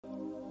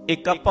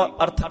ਇੱਕ ਆਪਾਂ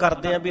ਅਰਥ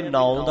ਕਰਦੇ ਹਾਂ ਵੀ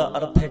ਨਾਮ ਦਾ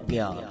ਅਰਥ ਹੈ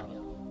ਗਿਆਨ,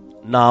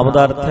 ਨਾਮ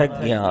ਦਾ ਅਰਥ ਹੈ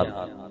ਗਿਆਨ।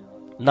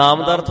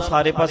 ਨਾਮ ਦਾ ਅਰਥ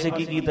ਸਾਰੇ ਪਾਸੇ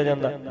ਕੀ ਕੀਤਾ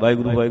ਜਾਂਦਾ?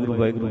 ਵਾਹਿਗੁਰੂ ਵਾਹਿਗੁਰੂ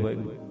ਵਾਹਿਗੁਰੂ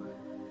ਵਾਹਿਗੁਰੂ।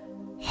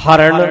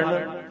 ਹਰਨ,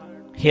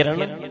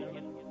 ਹਿਰਨ,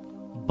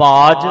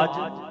 ਬਾਜ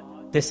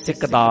ਤੇ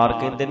ਸਿਕਦਾਰ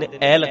ਕਹਿੰਦੇ ਨੇ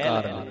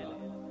ਐਲਕਾਰ ਨੇ।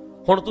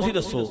 ਹੁਣ ਤੁਸੀਂ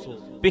ਦੱਸੋ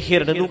ਵੀ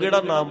ਹਿਰਨ ਨੂੰ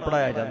ਕਿਹੜਾ ਨਾਮ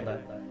ਪੜਾਇਆ ਜਾਂਦਾ?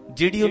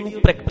 ਜਿਹੜੀ ਉਹਨੂੰ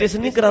ਪ੍ਰੈਕਟਿਸ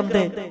ਨਹੀਂ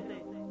ਕਰਾਉਂਦੇ।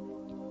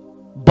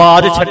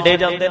 ਬਾਜ ਛੱਡੇ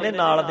ਜਾਂਦੇ ਨੇ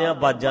ਨਾਲ ਦਿਆਂ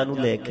ਬਾਜਾਂ ਨੂੰ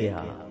ਲੈ ਕੇ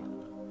ਆ,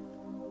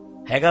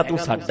 ਹੈਗਾ ਤੂੰ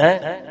ਸਾਡਾ,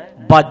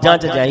 ਬਾਜਾਂ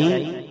ਚ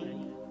ਜਾਈ,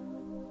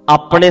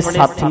 ਆਪਣੇ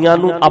ਸਾਥੀਆਂ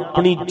ਨੂੰ,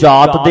 ਆਪਣੀ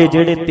ਜਾਤ ਦੇ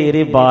ਜਿਹੜੇ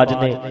ਤੇਰੇ ਬਾਜ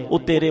ਨੇ ਉਹ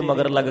ਤੇਰੇ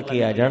ਮਗਰ ਲੱਗ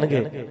ਕੇ ਆ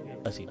ਜਾਣਗੇ,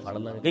 ਅਸੀਂ ਫੜ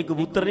ਲਾਂਗੇ। ਕਈ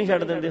ਕਬੂਤਰ ਨਹੀਂ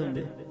ਛੱਡ ਦਿੰਦੇ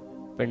ਹੁੰਦੇ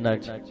ਪਿੰਡਾਂ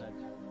ਚ,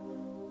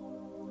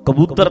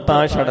 ਕਬੂਤਰ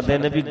ਤਾਂ ਛੱਡਦੇ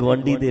ਨੇ ਵੀ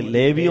ਗੁਆਂਢੀ ਦੇ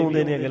ਲੈ ਵੀ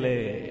ਆਉਂਦੇ ਨੇ ਅਗਲੇ,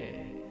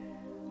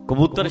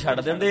 ਕਬੂਤਰ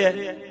ਛੱਡ ਦਿੰਦੇ ਆ,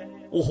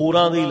 ਉਹ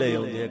ਹੋਰਾਂ ਦੇ ਹੀ ਲੈ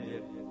ਆਉਂਦੇ ਆ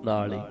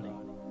ਨਾਲ ਹੀ।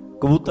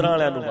 ਕਬੂਤਰਾਂ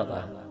ਵਾਲਿਆਂ ਨੂੰ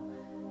ਪਤਾ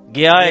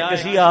ਗਿਆ ਇੱਕ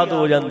ਸੀ ਆਹ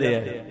ਦੋ ਜਾਂਦੇ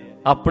ਆ,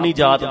 ਆਪਣੀ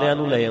ਜਾਤ ਦਿਆਂ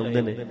ਨੂੰ ਲੈ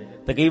ਆਉਂਦੇ ਨੇ,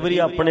 ਤੇ ਕਈ ਵਾਰੀ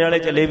ਆਪਣੇ ਵਾਲੇ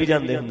ਚਲੇ ਵੀ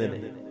ਜਾਂਦੇ ਹੁੰਦੇ ਨੇ।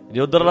 ਜੇ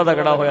ਉਧਰਲਾ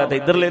ਤਕੜਾ ਹੋਇਆ ਤੇ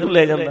ਇੱਧਰਲੇ ਨੂੰ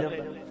ਲੈ ਜਾਂਦਾ,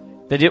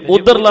 ਤੇ ਜੇ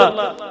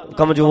ਉਧਰਲਾ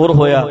ਕਮਜ਼ੋਰ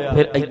ਹੋਇਆ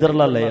ਫਿਰ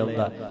ਇੱਧਰਲਾ ਲੈ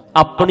ਆਉਂਦਾ।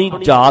 ਆਪਣੀ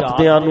ਜਾਤ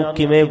ਦਿਆਂ ਨੂੰ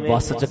ਕਿਵੇਂ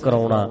ਵਸ ਚ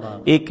ਕਰਾਉਣਾ,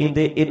 ਇਹ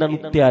ਕਹਿੰਦੇ ਇਹਨਾਂ ਨੂੰ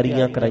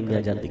ਤਿਆਰੀਆਂ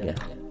ਕਰਾਈਆਂ ਜਾਂਦੀਆਂ,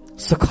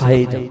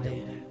 ਸਿਖਾਏ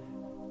ਜਾਂਦੇ।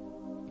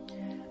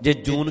 ਜੇ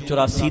ਜੂਨ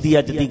 84 ਦੀ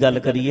ਅੱਜ ਦੀ ਗੱਲ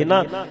ਕਰੀਏ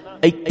ਨਾ,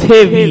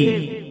 ਇੱਥੇ ਵੀ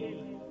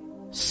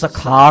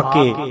ਸਿਖਾ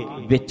ਕੇ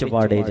ਵਿੱਚ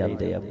ਵਾੜੇ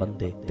ਜਾਂਦੇ ਆ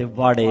ਬੰਦੇ, ਤੇ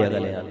ਵਾੜੇ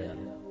ਅਗਲਿਆਂ ਨੇ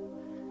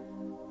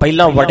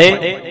ਪਹਿਲਾਂ ਵੜੇ,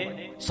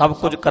 ਸਭ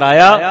ਕੁਝ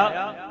ਕਰਾਇਆ,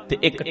 ਤੇ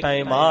ਇੱਕ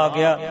ਟਾਈਮ ਆ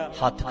ਗਿਆ,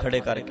 ਹੱਥ ਖੜੇ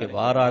ਕਰਕੇ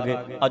ਬਾਹਰ ਆ ਗਏ,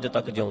 ਅੱਜ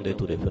ਤੱਕ ਜਿਉਂਦੇ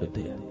ਤੁਰੇ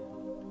ਫਿਰਦੇ ਆ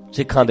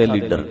ਸਿੱਖਾਂ ਦੇ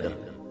ਲੀਡਰ।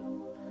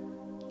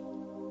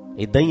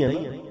 ਏਦਾਂ ਹੀ ਆ,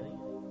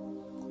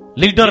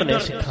 ਲੀਡਰ ਨੇ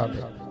ਸਿੱਖਾਂ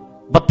ਦੇ,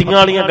 ਬੱਤੀਆਂ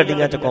ਵਾਲੀਆਂ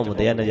ਗੱਡੀਆਂ ਚ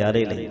ਘੁੰਮਦੇ ਆ,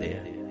 ਨਜ਼ਾਰੇ ਲੈਂਦੇ ਆ।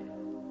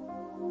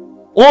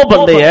 ਉਹ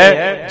ਬੰਦੇ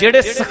ਐ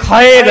ਜਿਹੜੇ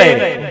ਸਿਖਾਏ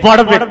ਗਏ,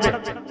 ਵੜ ਵਿੱਚ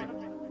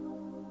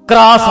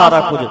ਕਰਾ ਸਾਰਾ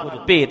ਕੁਝ,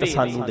 ਭੇਤ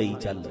ਸਾਨੂੰ ਦੇਈ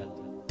ਚੱਲ,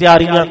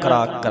 ਤਿਆਰੀਆਂ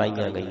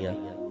ਕਰਾਈਆਂ ਗਈਆਂ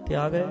ਤੇ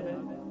ਆ ਗਏ।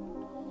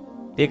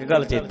 ਇੱਕ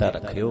ਗੱਲ ਚੇਤਾ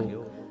ਰੱਖਿਓ,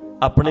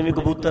 ਆਪਣੇ ਵੀ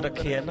ਕਬੂਤਰ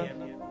ਰੱਖੇ ਆ ਨਾ,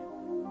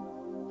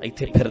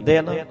 ਇੱਥੇ ਫਿਰਦੇ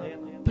ਆ ਨਾ,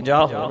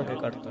 50 ਹੋਣਗੇ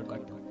ਘੱਟ ਤੋਂ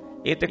ਘੱਟ।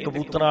 ਇਹ ਤੇ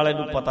ਕਬੂਤਰਾਂ ਵਾਲੇ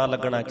ਨੂੰ ਪਤਾ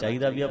ਲੱਗਣਾ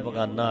ਚਾਹੀਦਾ ਵੀ ਆ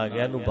ਬਗਾਨਾ ਆ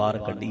ਗਿਆ, ਇਹਨੂੰ ਬਾਹਰ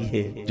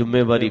ਕੱਢੀਏ,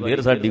 ਜ਼ਿੰਮੇਵਾਰੀ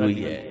ਫੇਰ ਸਾਡੀ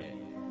ਹੋਈ ਹੈ।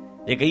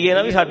 ਇਹ ਕਹੀਏ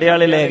ਨਾ ਵੀ ਸਾਡੇ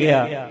ਵਾਲੇ ਲੈ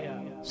ਗਿਆ,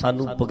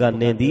 ਸਾਨੂੰ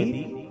ਬਗਾਨੇ ਦੀ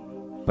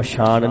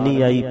ਪਛਾਣ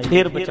ਨਹੀਂ ਆਈ,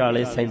 ਫੇਰ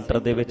ਵਿਚਾਲੇ ਸੈਂਟਰ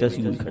ਦੇ ਵਿੱਚ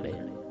ਅਸੀਂ ਵੀ ਖੜੇ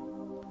ਹਾਂ,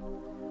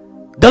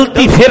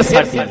 ਗਲਤੀ ਫੇਰ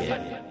ਸਾਡੀ ਹੈ,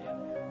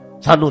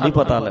 ਸਾਨੂੰ ਨਹੀਂ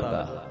ਪਤਾ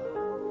ਲੱਗਾ,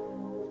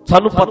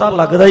 ਸਾਨੂੰ ਪਤਾ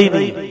ਲੱਗਦਾ ਹੀ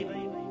ਨਹੀਂ।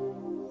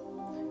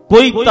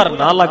 ਕੋਈ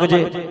ਧਰਨਾ ਲੱਗ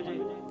ਜੇ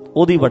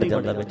ਉਹਦੀ ਵੜ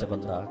ਜਾਂਦਾ ਵਿੱਚ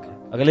ਬੰਦਾ ਆ ਕੇ,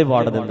 ਅਗਲੇ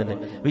ਵਾੜ ਦਿੰਦੇ ਨੇ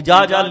ਵੀ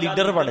ਜਾ ਜਾ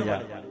ਲੀਡਰ ਬਣ ਜਾ,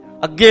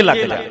 ਅੱਗੇ ਲੱਗ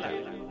ਜਾ,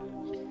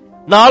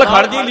 ਨਾਲ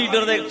ਖੜ ਜੀ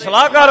ਲੀਡਰ ਦੇ,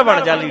 ਸਲਾਹਕਾਰ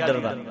ਬਣ ਜਾ ਲੀਡਰ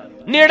ਦਾ,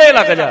 ਨੇੜੇ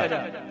ਲੱਗ ਜਾ,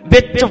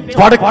 ਵਿੱਚ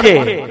ਵੜ ਕੇ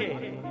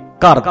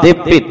ਘਰ ਦੇ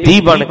ਭੇਤੀ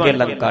ਬਣ ਕੇ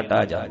ਲੰਕਾ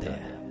ਢਾ ਜਾਂਦੇ ਆ।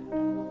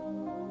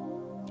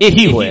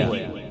 ਇਹੀ ਹੋਇਆ,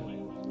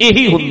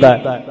 ਇਹੀ ਹੁੰਦਾ,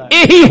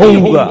 ਇਹੀ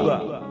ਹੋਊਗਾ,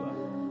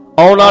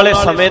 ਆਉਣ ਵਾਲੇ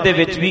ਸਮੇਂ ਦੇ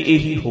ਵਿੱਚ ਵੀ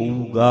ਇਹੀ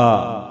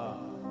ਹੋਊਗਾ।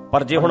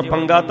 ਪਰ ਜੇ ਹੁਣ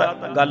ਪੰਗਾ ਤਾਂ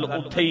ਗੱਲ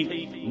ਉੱਥੇ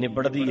ਹੀ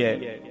ਨਿਬੜਦੀ ਹੈ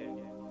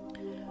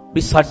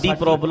ਵੀ ਸਾਡੀ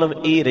ਪ੍ਰੋਬਲਮ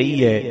ਇਹ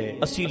ਰਹੀ ਹੈ,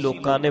 ਅਸੀਂ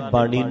ਲੋਕਾਂ ਨੇ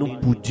ਬਾਣੀ ਨੂੰ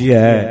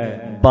ਪੂਜਿਆ,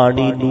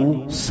 ਬਾਣੀ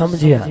ਨੂੰ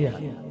ਸਮਝਿਆ।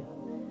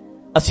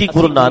 ਅਸੀਂ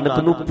ਗੁਰੂ ਨਾਨਕ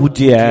ਨੂੰ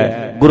ਪੂਜਿਆ,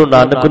 ਗੁਰੂ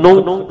ਨਾਨਕ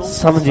ਨੂੰ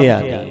ਸਮਝਿਆ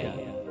ਨਹੀਂ।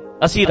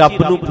 ਅਸੀਂ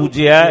ਰੱਬ ਨੂੰ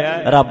ਪੂਜਿਆ,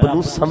 ਰੱਬ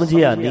ਨੂੰ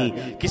ਸਮਝਿਆ ਨਹੀਂ।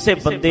 ਕਿਸੇ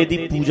ਬੰਦੇ ਦੀ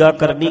ਪੂਜਾ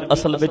ਕਰਨੀ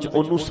ਅਸਲ ਵਿੱਚ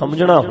ਉਹਨੂੰ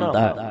ਸਮਝਣਾ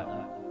ਹੁੰਦਾ।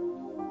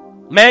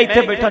 ਮੈਂ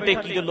ਇੱਥੇ ਬੈਠਾ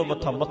ਟੇਕੀ ਚੱਲੋ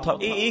ਮੱਥਾ,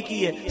 ਇਹ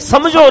ਕੀ ਹੈ?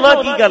 ਸਮਝੋ ਨਾ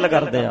ਕੀ ਗੱਲ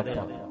ਕਰਦੇ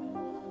ਆਪਾਂ।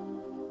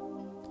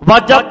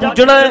 ਵਾਜਾ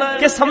ਪੂਜਣਾ ਹੈ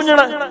ਕਿ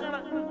ਸਮਝਣਾ ਹੈ?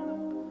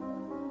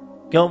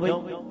 ਕਿਉਂ ਬਈ?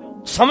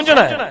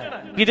 ਸਮਝਣਾ ਹੈ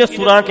ਕਿ ਜੇ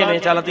ਸੁਰਾਂ ਕਿਵੇਂ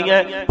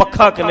ਚੱਲਦੀਆਂ,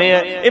 ਪੱਖਾ ਕਿਵੇਂ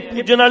ਹੈ, ਇਹ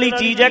ਪੂਜਣ ਵਾਲੀ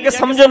ਚੀਜ਼ ਹੈ ਕਿ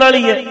ਸਮਝਣ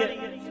ਵਾਲੀ ਹੈ?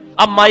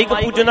 ਆ ਮਾਈਕ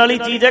ਪੂਜਣ ਵਾਲੀ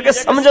ਚੀਜ਼ ਹੈ ਕਿ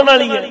ਸਮਝਣ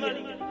ਵਾਲੀ ਹੈ?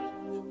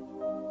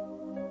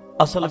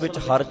 ਅਸਲ ਵਿੱਚ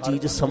ਹਰ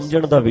ਚੀਜ਼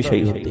ਸਮਝਣ ਦਾ ਵਿਸ਼ਾ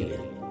ਹੀ ਹੁੰਦੀ ਹੈ,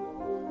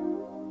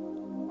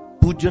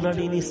 ਪੂਜਣ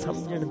ਵਾਲੀ ਨਹੀਂ,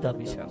 ਸਮਝਣ ਦਾ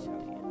ਵਿਸ਼ਾ ਹੁੰਦੀ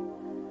ਹੈ।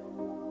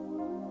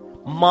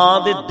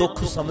 ਮਾਂ ਦੇ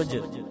ਦੁੱਖ ਸਮਝ,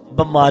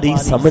 ਬਿਮਾਰੀ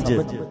ਸਮਝ,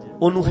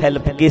 ਉਹਨੂੰ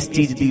ਹੈਲਪ ਕਿਸ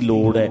ਚੀਜ਼ ਦੀ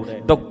ਲੋੜ ਹੈ,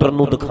 ਡਾਕਟਰ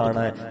ਨੂੰ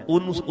ਦਿਖਾਣਾ ਹੈ,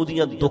 ਉਹਨੂੰ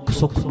ਉਹਦੀਆਂ ਦੁੱਖ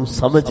ਸੁੱਖ ਨੂੰ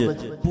ਸਮਝ।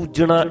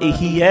 ਪੂਜਣਾ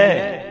ਇਹੀ ਹੈ।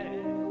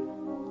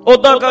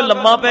 ਉਦਾਂ ਕਾ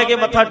ਲੰਮਾ ਪੈ ਕੇ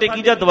ਮੱਥਾ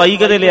ਟੇਕੀ ਜਾਂ ਦਵਾਈ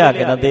ਕਦੇ ਲਿਆ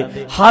ਕੇ ਨਾ ਦੇ।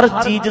 ਹਰ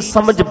ਚੀਜ਼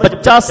ਸਮਝ,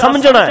 ਬੱਚਾ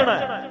ਸਮਝਣਾ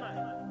ਹੈ।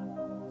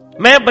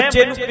 ਮੈਂ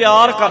ਬੱਚੇ ਨੂੰ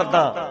ਪਿਆਰ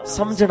ਕਰਦਾ,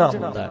 ਸਮਝਣਾ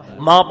ਹੁੰਦਾ ਹੈ।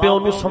 ਮਾਂ ਪਿਓ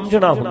ਨੂੰ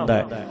ਸਮਝਣਾ ਹੁੰਦਾ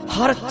ਹੈ।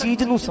 ਹਰ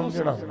ਚੀਜ਼ ਨੂੰ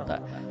ਸਮਝਣਾ ਹੁੰਦਾ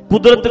ਹੈ।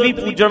 ਕੁਦਰਤ ਵੀ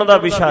ਪੂਜਣ ਦਾ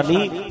ਵਿਸ਼ਾ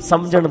ਨਹੀਂ,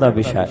 ਸਮਝਣ ਦਾ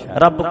ਵਿਸ਼ਾ ਹੈ।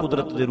 ਰੱਬ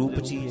ਕੁਦਰਤ ਦੇ ਰੂਪ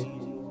ਚ ਹੀ ਹੈ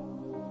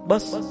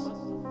ਬਸ।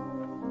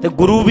 ਤੇ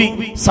ਗੁਰੂ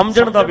ਵੀ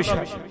ਸਮਝਣ ਦਾ ਵਿਸ਼ਾ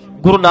ਹੈ।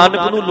 ਗੁਰੂ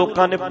ਨਾਨਕ ਨੂੰ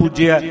ਲੋਕਾਂ ਨੇ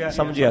ਪੂਜਿਆ,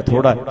 ਸਮਝਿਆ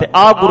ਥੋੜਾ। ਤੇ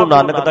ਆਹ ਗੁਰੂ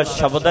ਨਾਨਕ ਦਾ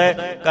ਸ਼ਬਦ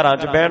ਹੈ, ਘਰਾਂ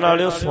ਚ ਬਹਿਣ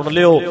ਵਾਲਿਓ ਸੁਣ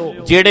ਲਿਓ।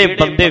 ਜਿਹੜੇ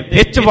ਬੰਦੇ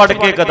ਵਿੱਚ ਵੜ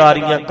ਕੇ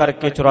ਗਦਾਰੀਆਂ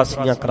ਕਰਕੇ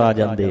 84 ਕਰਾ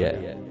ਜਾਂਦੇ ਆ,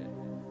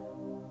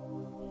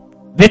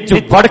 ਵਿੱਚ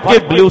ਵੜ ਕੇ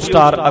ਬਲੂ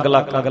ਸਟਾਰ,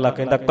 ਅਗਲਾ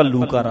ਕਹਿੰਦਾ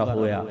ਘੱਲੂਕਾਰਾ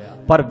ਹੋਇਆ,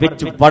 ਪਰ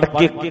ਵਿੱਚ ਵੜ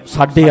ਕੇ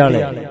ਸਾਡੇ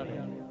ਵਾਲੇ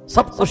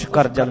ਸਭ ਕੁਝ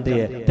ਕਰ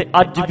ਜਾਂਦੇ ਆ। ਤੇ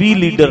ਅੱਜ ਵੀ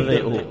ਲੀਡਰ ਨੇ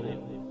ਉਹ,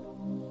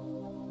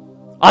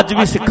 ਅੱਜ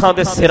ਵੀ ਸਿੱਖਾਂ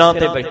ਦੇ ਸਿਰਾਂ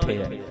ਤੇ ਬੈਠੇ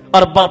ਆ,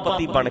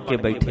 ਅਰਬਾਂਪਤੀ ਬਣ ਕੇ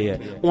ਬੈਠੇ ਆ।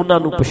 ਉਹਨਾਂ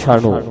ਨੂੰ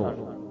ਪਛਾਣੋ।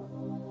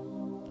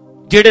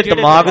 ਜਿਹੜੇ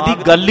ਦਿਮਾਗ ਦੀ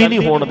ਗੱਲ ਹੀ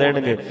ਨਹੀਂ ਹੋਣ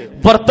ਦੇਣਗੇ,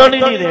 ਵਰਤਣ ਹੀ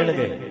ਨਹੀਂ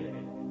ਦੇਣਗੇ।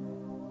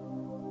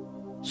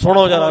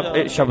 ਸੁਣੋ ਜਰਾ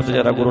ਇਹ ਸ਼ਬਦ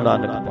ਜਰਾ ਗੁਰੂ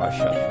ਨਾਨਕ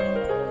ਪਾਤਸ਼ਾਹ।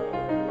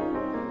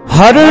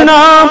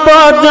 ਹਰਨਾ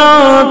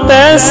ਬਾਜਾਂ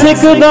ਤੈ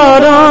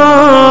ਸਿਕਦਾਰਾਂ,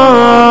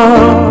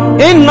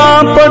 ਇਨਾ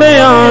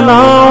ਪੜਿਆ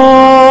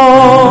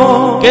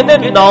ਨਾਉ।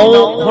 ਕਹਿੰਦੇ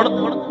ਨਾਉ, ਹੁਣ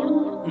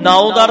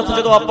ਨਾਉ ਦਾ ਅਰਥ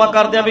ਜਦੋਂ ਆਪਾਂ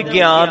ਕਰਦੇ ਆ ਵੀ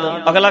ਗਿਆਨ,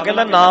 ਅਗਲਾ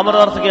ਕਹਿੰਦਾ ਨਾਮ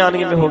ਦਾ ਅਰਥ ਗਿਆਨ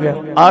ਕਿਵੇਂ ਹੋ ਗਿਆ?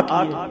 ਆ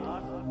ਕੀ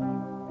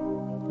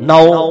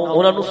ਨਾਉ?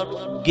 ਉਹਨਾਂ ਨੂੰ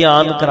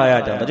ਗਿਆਨ ਕਰਾਇਆ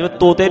ਜਾਂਦਾ, ਜਿਵੇਂ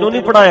ਤੋਤੇ ਨੂੰ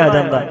ਨਹੀਂ ਪੜਾਇਆ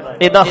ਜਾਂਦਾ,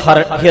 ਏਦਾਂ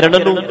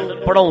ਹਿਰਨ ਨੂੰ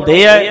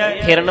ਪੜਾਉਂਦੇ ਆ।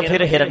 ਹਿਰਨ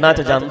ਫਿਰ ਹਿਰਨਾਂ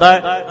 'ਚ ਜਾਂਦਾ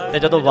ਤੇ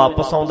ਜਦੋਂ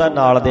ਵਾਪਸ ਆਉਂਦਾ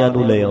ਨਾਲਦਿਆਂ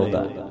ਨੂੰ ਲੈ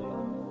ਆਉਂਦਾ,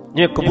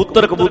 ਜਿਵੇਂ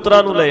ਕਬੂਤਰ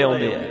ਕਬੂਤਰਾਂ ਨੂੰ ਲੈ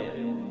ਆਉਂਦੇ ਆ,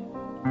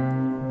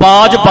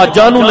 ਬਾਜ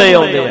ਬਾਜਾਂ ਨੂੰ ਲੈ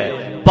ਆਉਂਦੇ ਆ।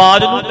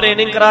 ਬਾਜ ਨੂੰ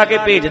ਟ੍ਰੇਨਿੰਗ ਕਰਾ ਕੇ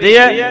ਭੇਜਦੇ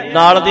ਆ,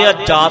 ਨਾਲ ਦੇ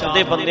ਜਾਤ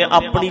ਦੇ ਬੰਦੇ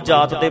ਆਪਣੀ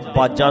ਜਾਤ ਦੇ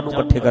ਬਾਜਾਂ ਨੂੰ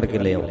ਇਕੱਠੇ ਕਰਕੇ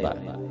ਲੈ ਆਉਂਦਾ।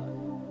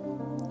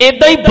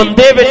 ਏਦਾਂ ਹੀ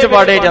ਬੰਦੇ ਵਿੱਚ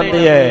ਵਾੜੇ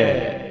ਜਾਂਦੇ ਆ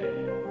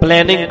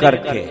ਪਲੈਨਿੰਗ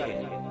ਕਰਕੇ,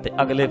 ਤੇ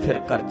ਅਗਲੇ ਫਿਰ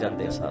ਕਰ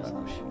ਜਾਂਦੇ ਆ ਸਾਰਾ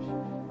ਕੁਝ,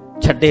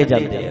 ਛੱਡੇ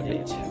ਜਾਂਦੇ ਆ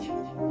ਵਿੱਚ,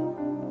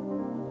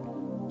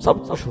 ਸਭ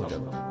ਕੁਝ ਹੋ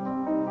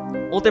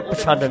ਜਾਂਦਾ। ਉਹ ਤੇ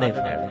ਪਛਾਣਨੇ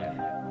ਪੈਣੇ,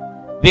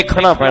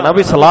 ਵੇਖਣਾ ਪੈਣਾ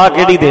ਵੀ ਸਲਾਹ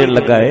ਕਿਹੜੀ ਦੇਣ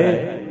ਲੱਗਾ ਏ,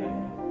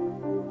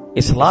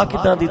 ਇਹ ਸਲਾਹ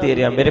ਕਿੱਦਾਂ ਦੀ ਦੇ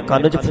ਰਿਹਾ, ਮੇਰੇ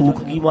ਕੰਨ 'ਚ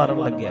ਫੂਕ ਕੀ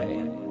ਮਾਰਨ ਲੱਗਿਆ ਏ।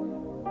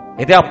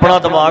 ਇਹਦੇ ਆਪਣਾ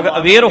ਦਿਮਾਗ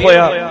ਅਵੇਅਰ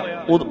ਹੋਇਆ,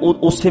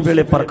 ਉਸੇ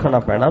ਵੇਲੇ ਪਰਖਣਾ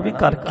ਪੈਣਾ ਵੀ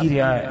ਕਰ ਕੀ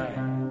ਰਿਹਾ ਹੈ।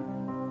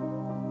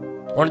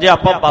 ਹੁਣ ਜੇ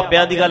ਆਪਾਂ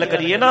ਬਾਬਿਆਂ ਦੀ ਗੱਲ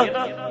ਕਰੀਏ ਨਾ,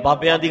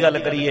 ਬਾਬਿਆਂ ਦੀ ਗੱਲ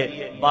ਕਰੀਏ,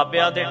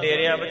 ਬਾਬਿਆਂ ਦੇ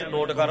ਡੇਰਿਆਂ ਵਿੱਚ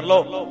ਨੋਟ ਕਰ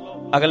ਲਓ,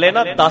 ਅਗਲੇ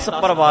ਨਾ 10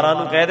 ਪਰਿਵਾਰਾਂ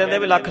ਨੂੰ ਕਹਿ ਦਿੰਦੇ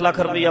ਵੀ ਲੱਖ ਲੱਖ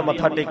ਰੁਪਈਆ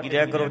ਮੱਥਾ ਟੇਕੀ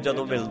ਰਿਹਾ ਕਰੋ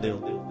ਜਦੋਂ ਮਿਲਦੇ ਹੋ।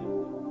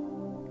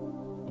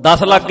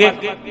 10 ਲੱਗ ਗਏ,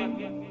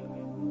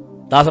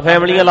 10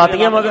 ਫੈਮਲੀਆਂ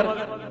ਲਾਤੀਆਂ ਮਗਰ,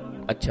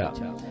 ਅੱਛਾ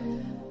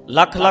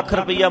ਲੱਖ ਲੱਖ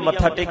ਰੁਪਈਆ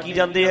ਮੱਥਾ ਟੇਕੀ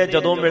ਜਾਂਦੇ ਆ,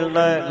 ਜਦੋਂ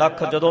ਮਿਲਣਾ ਹੈ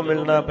ਲੱਖ, ਜਦੋਂ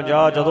ਮਿਲਣਾ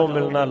 50, ਜਦੋਂ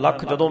ਮਿਲਣਾ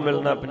ਲੱਖ, ਜਦੋਂ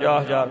ਮਿਲਣਾ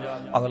 50,000।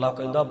 ਅਗਲਾ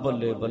ਕਹਿੰਦਾ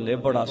ਬੱਲੇ ਬੱਲੇ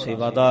ਬੜਾ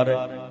ਸੇਵਾਦਾਰ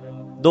ਹੈ,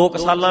 2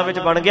 ਸਾਲਾਂ ਵਿੱਚ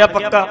ਬਣ ਗਿਆ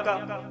ਪੱਕਾ।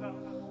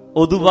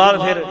 ਉਦੋਂ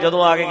ਬਾਅਦ ਫਿਰ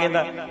ਜਦੋਂ ਆ ਕੇ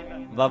ਕਹਿੰਦਾ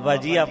ਬਾਬਾ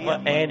ਜੀ ਆਪਾਂ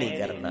ਐ ਨਹੀਂ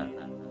ਕਰਨਾ,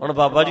 ਹੁਣ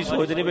ਬਾਬਾ ਜੀ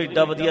ਸੋਚਦੇ ਨੇ ਵੀ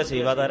ਏਡਾ ਵਧੀਆ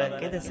ਸੇਵਾਦਾਰ ਹੈ,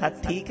 ਕਹਿੰਦੇ ਸੱਚ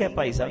ਠੀਕ ਹੈ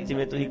ਭਾਈ ਸਾਹਿਬ,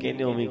 ਜਿਵੇਂ ਤੁਸੀਂ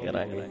ਕਹਿੰਦੇ ਉਵੇਂ ਹੀ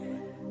ਕਰਾਂਗੇ।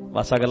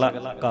 ਬਸ ਅਗਲਾ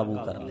ਕਾਬੂ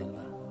ਕਰ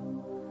ਲੈਂਦਾ।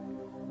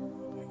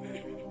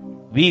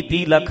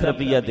 20-30 ਲੱਖ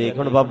ਰੁਪਈਆ ਦੇ ਕੇ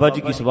ਹੁਣ ਬਾਬਾ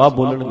ਜੀ ਕੀ ਸਵਾਹ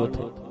ਬੋਲਣਗੇ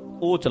ਉੱਥੇ,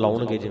 ਉਹ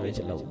ਚਲਾਉਣਗੇ ਜਿਵੇਂ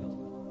ਚਲਾਉਗੇ।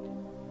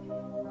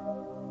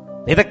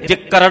 ਇਹ ਤਾਂ ਜੇ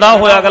ਕਰੜਾ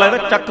ਹੋਇਆ ਅਗਲਾ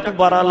ਕਹਿੰਦਾ ਚੱਕ ਤੂੰ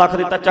 12 ਲੱਖ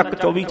ਦਿੱਤਾ, ਚੱਕ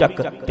 24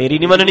 ਚੱਕ, ਤੇਰੀ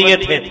ਨਹੀਂ ਮੰਨਣੀ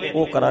ਇੱਥੇ,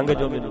 ਉਹ ਕਰਾਂਗੇ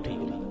ਜੋ ਮੈਨੂੰ ਠੀਕ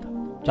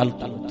ਲੱਗਦਾ, ਚੱਲ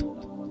ਤੂੰ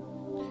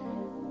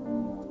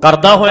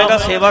ਕਰਦਾ ਹੋਏਗਾ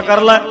ਸੇਵਾ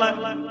ਕਰ ਲੈ,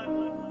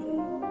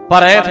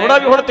 ਪਰ ਐ ਥੋੜਾ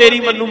ਵੀ ਹੁਣ ਤੇਰੀ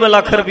ਮੰਨੂ ਮੈਂ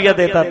ਲੱਖ ਰੁਪਈਆ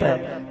ਦੇਤਾ ਤੈਂ।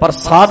 ਪਰ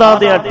ਸਾਧਾਂ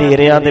ਦੇ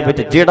ਡੇਰਿਆਂ ਦੇ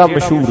ਵਿੱਚ ਜਿਹੜਾ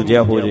ਮਸ਼ਹੂਰ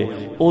ਜਿਹਾ ਹੋ ਜੇ,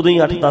 ਉਦੋਂ ਹੀ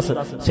 8-10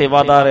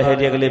 ਸੇਵਾਦਾਰ ਇਹ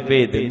ਜਿਹੇ ਅਗਲੇ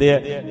ਭੇਜ ਦਿੰਦੇ ਆ,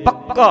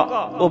 ਪੱਕਾ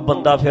ਉਹ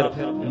ਬੰਦਾ ਫਿਰ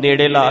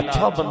ਨੇੜੇ ਲਾ,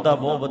 ਅੱਛਾ ਬੰਦਾ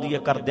ਬਹੁਤ ਵਧੀਆ,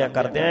 ਕਰਦਿਆਂ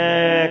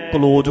ਕਰਦਿਆਂ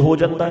ਕਲੋਜ਼ ਹੋ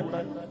ਜਾਂਦਾ।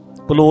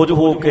 ਕਲੋਜ਼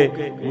ਹੋ ਕੇ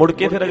ਮੁੜ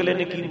ਕੇ ਫਿਰ ਅਗਲੇ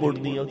ਨੇ ਕੀ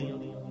ਮੋੜਨੀ ਆ, ਉਹਦੀ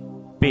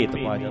ਭੇਤ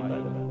ਪਾ ਜਾਂਦਾ।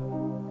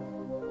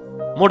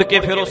 ਮੁੜ ਕੇ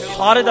ਫਿਰ ਉਹ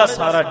ਸਾਰੇ ਦਾ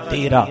ਸਾਰਾ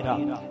ਡੇਰਾ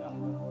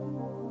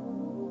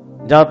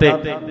ਜਾਂ ਤੇ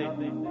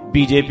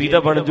ਬੀਜੇਪੀ ਦਾ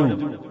ਬਣ ਜੂ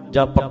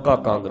ਜਾਂ ਪੱਕਾ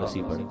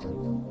ਕਾਂਗਰਸੀ ਬਣ ਜੂ।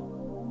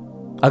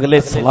 ਅਗਲੇ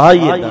ਸਲਾਹ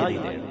ਹੀ ਏਦਾਂ ਦੀ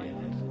ਦੇਣ,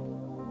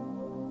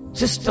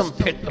 ਸਿਸਟਮ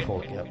ਫਿੱਟ ਹੋ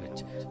ਗਿਆ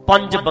ਵਿੱਚ।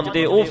 5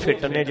 ਬੰਦੇ ਉਹ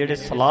ਫਿੱਟ ਨੇ ਜਿਹੜੇ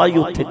ਸਲਾਹ ਹੀ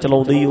ਉੱਥੇ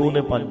ਚਲਾਉਂਦੇ ਹੀ ਉਹ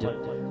ਨੇ 5।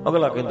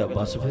 ਅਗਲਾ ਕਹਿੰਦਾ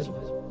ਬਸ ਫਿਰ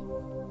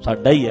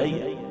ਸਾਡਾ ਹੀ ਹੈ,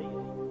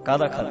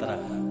 ਕਾਹਦਾ ਖਤਰਾ,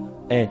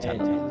 ਐ ਚੱਲ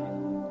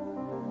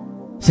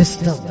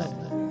ਸਿਸਟਮ ਹੈ।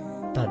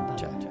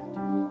 ਢਾਂਚਾ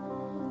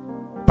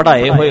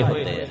ਪੜਾਏ ਹੋਏ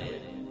ਹੁੰਦੇ ਆ,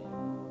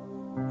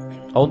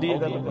 ਆਉਂਦੀ ਹੈ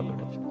ਗੱਲ ਪਕੜ।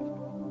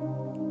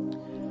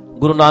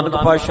 ਗੁਰੂ ਨਾਨਕ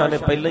ਪਾਤਸ਼ਾਹ ਨੇ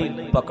ਪਹਿਲਾਂ ਹੀ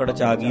ਪਕੜ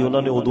ਚ ਆ ਗਈ,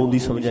 ਉਹਨਾਂ ਨੇ ਉਦੋਂ ਦੀ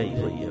ਸਮਝਾਈ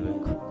ਹੋਈ ਹੈ।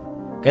 ਵੇਖੋ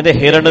ਕਹਿੰਦੇ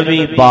ਹਿਰਨ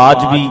ਵੀ,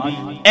 ਬਾਜ ਵੀ,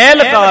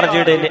 ਐਲਕਾਰ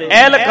ਜਿਹੜੇ ਨੇ,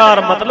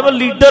 ਐਲਕਾਰ ਮਤਲਬ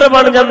ਲੀਡਰ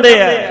ਬਣ ਜਾਂਦੇ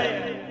ਆ।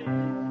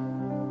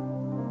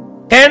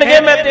 ਕਹਿਣਗੇ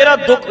ਮੈਂ ਤੇਰਾ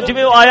ਦੁੱਖ,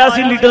 ਜਿਵੇਂ ਉਹ ਆਇਆ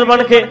ਸੀ ਲੀਡਰ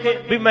ਬਣ ਕੇ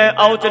ਵੀ ਮੈਂ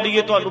ਆਓ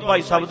ਚੱਲੀਏ ਤੁਹਾਨੂੰ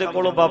ਭਾਈ ਸਾਹਿਬ ਦੇ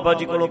ਕੋਲੋਂ, ਬਾਬਾ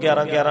ਜੀ ਕੋਲੋਂ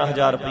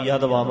 11,000 ਰੁਪਈਆ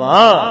ਦਵਾਵਾਂ।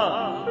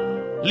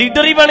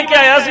 ਲੀਡਰ ਹੀ ਬਣ ਕੇ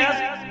ਆਇਆ ਸੀ,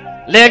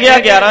 ਲੈ ਗਿਆ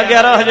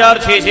 11,000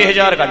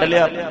 6,000 ਕੱਢ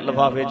ਲਿਆ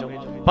ਲਿਫਾਫੇ ਚੋਂ,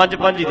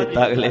 5 ਹੀ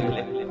ਦਿੱਤਾ ਅਗਲੇ ਨੂੰ।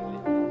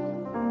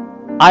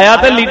 ਆਇਆ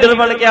ਤੇ ਲੀਡਰ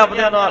ਬਣ ਕੇ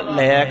ਆਪਦੇ ਨਾਲ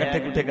ਲੈ ਆ ਇਕੱਠੇ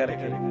ਕੁੱਠੇ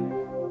ਕਰਕੇ।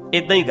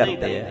 ਇਦਾਂ ਹੀ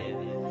ਕਰਦੇ ਆ।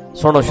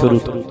 ਸੁਣੋ ਸ਼ੁਰੂ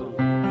ਤੋਂ।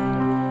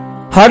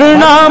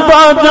 ਹਰਨਾ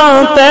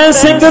ਬਾਜਾਂ ਤੈ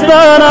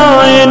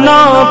ਸਿਕਦਾਰਾਂ, ਨਾ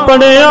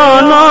ਪੜਿਆ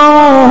ਨਾ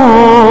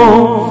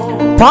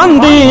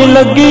ਫਾਂਦੀ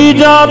ਲੱਗੀ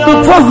ਜਾਤ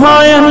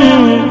ਫਹਾਇਨ,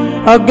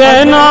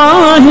 ਅਗੇ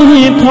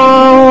ਨਾਹੀ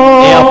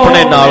ਥਾਂ। ਇਹ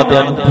ਆਪਣੇ ਨਾਲ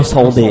ਦਿਆਂ ਨੂੰ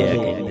ਫਸਾਉਂਦੇ ਆ,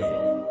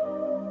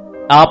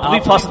 ਆਪ ਵੀ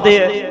ਫਸਦੇ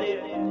ਆ।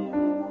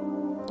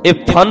 ਇਹ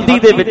ਫਾਂਦੀ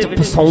ਦੇ ਵਿੱਚ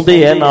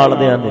ਫਸਾਉਂਦੇ ਆ ਨਾਲ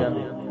ਦਿਆਂ ਨੂੰ।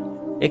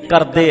 ਇਹ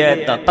ਕਰਦੇ ਐ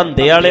ਤਾਂ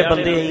ਧੰਦੇ ਵਾਲੇ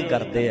ਬੰਦੇ ਇਹੀ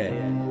ਕਰਦੇ ਐ,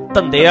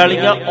 ਧੰਦੇ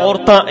ਵਾਲੀਆਂ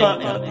ਔਰਤਾਂ ਇਹੀ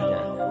ਕਰਦੀਆਂ।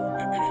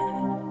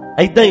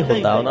 ਏਦਾਂ ਹੀ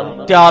ਹੁੰਦਾ, ਉਹਨਾਂ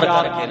ਨੂੰ ਤਿਆਰ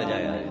ਕਰਕੇ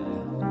ਲਿਜਾਇਆ।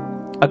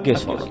 ਅੱਗੇ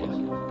ਸੁਣ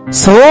ਲਓ।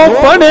 ਸੋ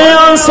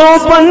ਪੜਿਆ ਸੋ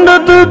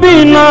ਪੰਡਤ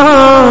ਬਿਨਾ,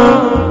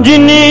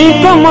 ਜਿਨੀ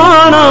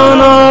ਕਮਾਣਾ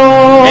ਨਾ।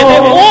 ਇਹਦੇ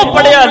ਉਹ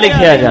ਪੜਿਆ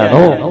ਲਿਖਿਆ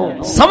ਜਾਣੋ,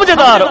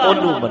 ਸਮਝਦਾਰ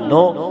ਉਹਨੂੰ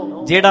ਮੰਨੋ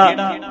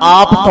ਜਿਹੜਾ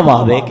ਆਪ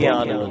ਕਮਾਵੇ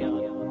ਗਿਆਨ ਨੂੰ।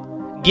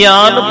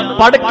 ਗਿਆਨ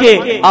ਪੜ੍ਹ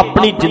ਕੇ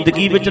ਆਪਣੀ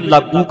ਜ਼ਿੰਦਗੀ ਵਿੱਚ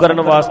ਲਾਗੂ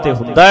ਕਰਨ ਵਾਸਤੇ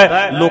ਹੁੰਦਾ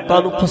ਹੈ,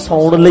 ਲੋਕਾਂ ਨੂੰ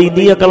ਫਸਾਉਣ ਲਈ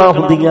ਨਹੀਂ ਅਕਲਾਂ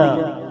ਹੁੰਦੀਆਂ।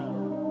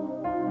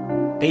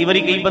 ਕਈ ਵਾਰੀ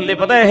ਕਈ ਬੰਦੇ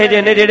ਪਤਾ ਇਹੋ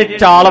ਜਿਹੇ ਨੇ ਜਿਹੜੇ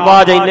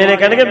ਚਾਲਬਾਜ਼ ਇੰਨੇ ਨੇ,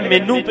 ਕਹਿਣਗੇ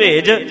ਮੈਨੂੰ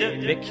ਭੇਜ,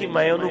 ਵੇਖੀ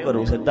ਮੈਂ ਉਹਨੂੰ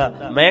ਕਰੂੰ ਸਿੱਧਾ।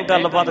 ਮੈਂ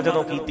ਗੱਲਬਾਤ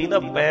ਜਦੋਂ ਕੀਤੀ ਨਾ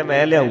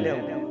ਮੈਂ ਲਿਆਊ।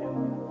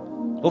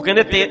 ਉਹ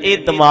ਕਹਿੰਦੇ ਤੇ ਇਹ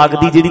ਦਿਮਾਗ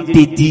ਦੀ ਜਿਹੜੀ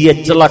ਤੇਜ਼ੀ ਹੈ,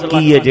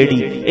 ਚਲਾਕੀ ਹੈ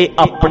ਜਿਹੜੀ, ਇਹ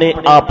ਆਪਣੇ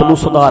ਆਪ ਨੂੰ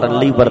ਸੁਧਾਰਨ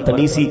ਲਈ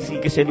ਵਰਤਣੀ ਸੀ,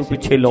 ਕਿਸੇ ਨੂੰ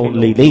ਪਿੱਛੇ ਲਾਉਣ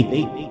ਲਈ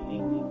ਨਹੀਂ।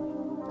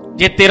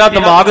 ਜੇ ਤੇਰਾ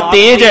ਦਿਮਾਗ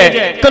ਤੇਜ਼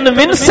ਹੈ,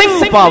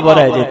 ਕਨਵਿੰਸਿੰਗ ਪਾਵਰ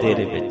ਹੈ ਜੇ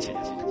ਤੇਰੇ ਵਿੱਚ,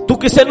 ਤੂੰ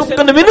ਕਿਸੇ ਨੂੰ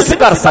ਕਨਵਿੰਸ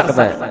ਕਰ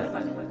ਸਕਦਾ ਹੈ,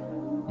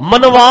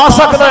 ਮਨਵਾ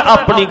ਸਕਦਾ ਹੈ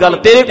ਆਪਣੀ ਗੱਲ।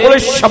 ਤੇਰੇ ਕੋਲ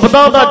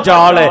ਸ਼ਬਦਾਂ ਦਾ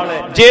ਜਾਲ ਹੈ,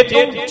 ਜੇ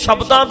ਤੂੰ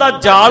ਸ਼ਬਦਾਂ ਦਾ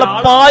ਜਾਲ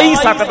ਪਾ ਹੀ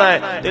ਸਕਦਾ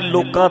ਹੈ ਤੇ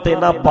ਲੋਕਾਂ ਤੇ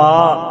ਨਾ ਪਾ,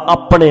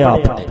 ਆਪਣੇ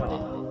ਆਪ ਤੇ ਪਾ,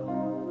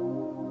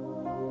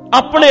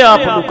 ਆਪਣੇ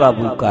ਆਪ ਨੂੰ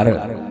ਕਾਬੂ ਕਰ।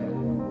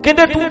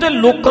 ਕਹਿੰਦੇ ਤੂੰ ਤੇ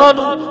ਲੋਕਾਂ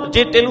ਨੂੰ,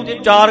 ਜੇ ਤੈਨੂੰ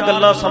ਚਾਰ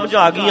ਗੱਲਾਂ ਸਮਝ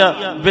ਆ ਗਈਆਂ,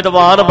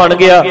 ਵਿਦਵਾਨ ਬਣ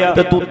ਗਿਆ,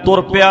 ਤੇ ਤੂੰ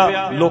ਤੁਰ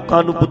ਪਿਆ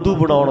ਲੋਕਾਂ ਨੂੰ ਬੁੱਧੂ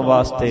ਬਣਾਉਣ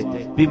ਵਾਸਤੇ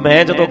ਵੀ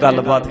ਮੈਂ ਜਦੋਂ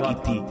ਗੱਲਬਾਤ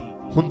ਕੀਤੀ।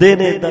 ਹੁੰਦੇ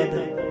ਨੇ ਏਦਾਂ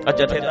ਦੇ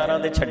ਜਥੇਦਾਰਾਂ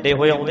ਦੇ ਛੱਡੇ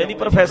ਹੋਏ ਆਉਂਦੇ ਨਹੀਂ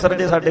ਪ੍ਰੋਫੈਸਰ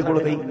ਦੇ ਸਾਡੇ ਕੋਲ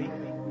ਕਈ,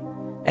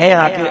 ਐ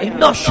ਆ ਕੇ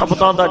ਇਹਨਾਂ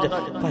ਸ਼ਬਦਾਂ ਦਾ,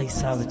 ਭਾਈ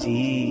ਸਾਹਿਬ ਜੀ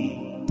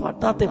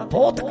ਤੁਹਾਡਾ ਤੇ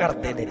ਬਹੁਤ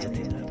ਕਰਦੇ ਨੇ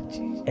ਜਥੇਦਾਰ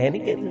ਜੀ, ਐ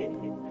ਨਹੀਂ ਕਹਿੰਦੇ,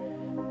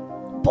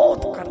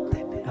 ਬਹੁਤ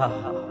ਕਰਦੇ ਨੇ, ਹਾਂ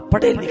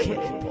ਪੜ੍ਹੇ ਲਿਖੇ ਨੇ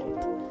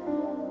ਬਹੁਤ,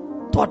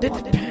 ਤੁਹਾਡੇ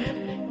ਤੇ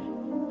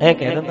ਐ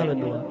ਕਹਿ ਦਿੰਦਾ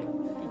ਮੈਨੂੰ।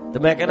 ਤੇ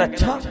ਮੈਂ ਕਹਿੰਦਾ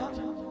ਅੱਛਾ,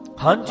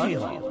 ਹਾਂਜੀ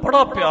ਹਾਂ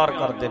ਬੜਾ ਪਿਆਰ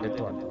ਕਰਦੇ ਨੇ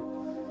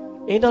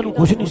ਤੁਹਾਨੂੰ, ਇਹਨਾਂ ਨੂੰ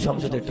ਕੁਝ ਨਹੀਂ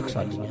ਸਮਝਦੇ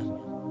ਟਕਸਾਲੀਆਂ,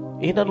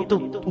 ਇਹਨਾਂ ਨੂੰ ਤਾਂ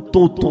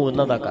ਉੱਤੋਂ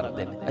ਇਹਨਾਂ ਦਾ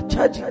ਕਰਦੇ ਨੇ।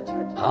 ਅੱਛਾ ਜੀ,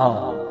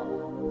 ਹਾਂ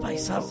ਭਾਈ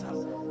ਸਾਹਿਬ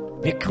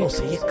ਵੇਖੋ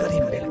ਸਹੀ ਇੱਕ ਵਾਰੀ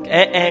ਮਿਲ ਕੇ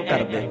ਐ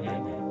ਕਰਦੇ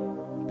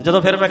ਹੁੰਦੇ।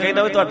 ਜਦੋਂ ਫਿਰ ਮੈਂ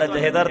ਕਹਿੰਦਾ ਵੀ ਤੁਹਾਡਾ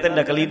ਜਥੇਦਾਰ ਤੇ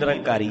ਨਕਲੀ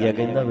ਨਿਰੰਕਾਰੀ ਹੈ,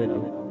 ਕਹਿੰਦਾ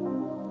ਮੈਨੂੰ,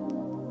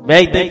 ਮੈਂ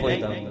ਏਦਾਂ ਹੀ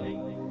ਪੁੱਛਦਾ,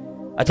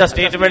 ਅੱਛਾ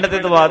ਸਟੇਟਮੈਂਟ ਤੇ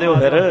ਦਵਾ ਦਿਓ।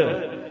 ਫਿਰ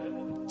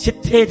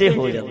ਛਿੱਥੇ ਜੇ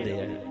ਹੋ ਜਾਂਦੇ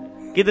ਆ,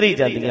 ਕਿਧਰ ਹੀ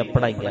ਜਾਂਦੀਆਂ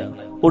ਪੜ੍ਹਾਈਆਂ,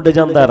 ਉੱਡ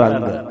ਜਾਂਦਾ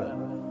ਰੰਗ।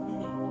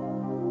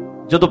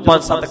 ਜਦੋਂ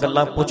 5-7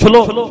 ਗੱਲਾਂ ਪੁੱਛ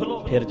ਲੋ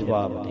ਫਿਰ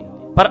ਜਵਾਬ ਨਹੀਂ,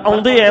 ਪਰ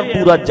ਆਉਂਦੇ ਐ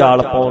ਪੂਰਾ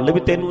ਜਾਲ ਪਾਉਣ ਲਈ ਵੀ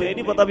ਤੈਨੂੰ ਇਹ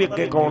ਨਹੀਂ ਪਤਾ ਵੀ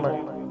ਅੱਗੇ ਕੌਣ ਹੈ,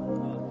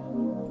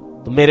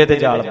 ਤੂੰ ਮੇਰੇ ਤੇ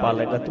ਜਾਲ ਪਾ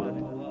ਲੇਗਾ, ਤੂੰ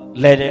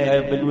ਲੈ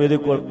ਜਾਏਗਾ ਮੈਨੂੰ ਇਹਦੇ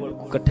ਕੋਲ,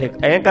 ਇਕੱਠੇ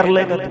ਐ ਕਰ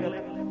ਲੇਗਾ ਤੂੰ।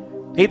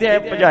 ਇਹ ਤੇ ਐ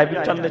ਭਜਾਏ ਵੀ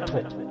ਚੱਲ ਇੱਥੋਂ,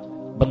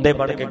 ਬੰਦੇ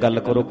ਬਣ ਕੇ ਗੱਲ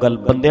ਕਰੋ, ਗੱਲ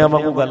ਬੰਦਿਆਂ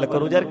ਵਾਂਗੂ ਗੱਲ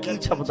ਕਰੋ ਯਾਰ। ਕੀ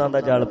ਸ਼ਬਦਾਂ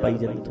ਦਾ ਜਾਲ ਪਾਈ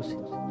ਜਾਂਦੇ ਤੁਸੀਂ,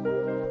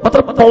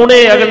 ਮਤਲਬ ਪਾਉਣੇ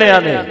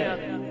ਅਗਲਿਆਂ ਨੇ,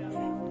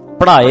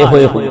 ਪੜ੍ਹਾਏ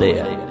ਹੋਏ ਹੁੰਦੇ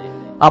ਆ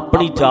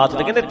ਆਪਣੀ ਜਾਤ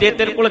ਦੇ। ਕਹਿੰਦੇ ਜੇ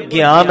ਤੇਰੇ ਕੋਲ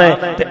ਗਿਆਨ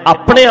ਹੈ ਤੇ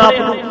ਆਪਣੇ ਆਪ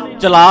ਨੂੰ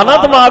ਚਲਾ ਨਾ,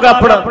 ਦਿਮਾਗ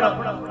ਆਪਣਾ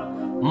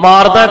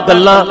ਮਾਰਦਾ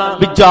ਗੱਲਾਂ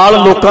ਵੀ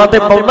ਜਾਲ ਲੋਕਾਂ ਤੇ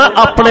ਪਾਉਣਾ,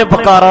 ਆਪਣੇ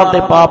ਵਿਕਾਰਾਂ ਤੇ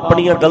ਪਾ,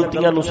 ਆਪਣੀਆਂ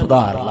ਗਲਤੀਆਂ ਨੂੰ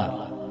ਸੁਧਾਰ ਲਾ।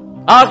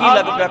 ਆਹ ਕੀ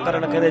ਲੱਗ ਪਿਆ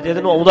ਕਰਨ, ਕਹਿੰਦੇ ਜੇ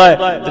ਤੈਨੂੰ ਆਉਂਦਾ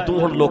ਹੈ ਤੇ ਤੂੰ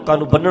ਹੁਣ ਲੋਕਾਂ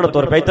ਨੂੰ ਬੰਨਣ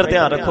ਤੁਰ ਪਿਆ। ਇੱਧਰ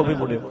ਧਿਆਨ ਰੱਖੋ ਵੀ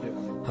ਮੁੰਡਿਓ,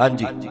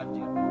 ਹਾਂਜੀ।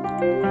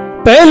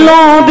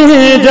 ਪਹਿਲੋਂ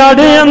ਦੀ ਜੜ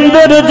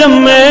ਅੰਦਰ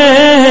ਜੰਮੇ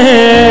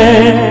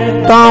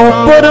ਤਾਂ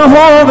ਉੱਪਰ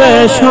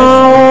ਹੋਵੇ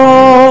ਛਾਂ।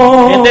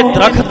 ਕਹਿੰਦੇ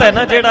ਦਰਖਤ ਹੈ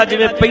ਨਾ ਜਿਹੜਾ,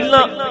 ਜਿਵੇਂ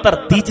ਪਹਿਲਾਂ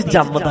ਧਰਤੀ 'ਚ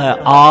ਜੰਮਦਾ ਹੈ,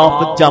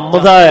 ਆਪ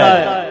ਜੰਮਦਾ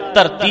ਹੈ,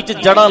 ਧਰਤੀ 'ਚ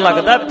ਜੜਾਂ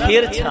ਲੱਗਦਾ,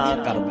 ਫਿਰ ਛਾਂ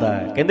ਕਰਦਾ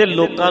ਹੈ। ਕਹਿੰਦੇ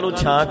ਲੋਕਾਂ ਨੂੰ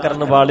ਛਾਂ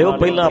ਕਰਨ ਵਾਲਿਓ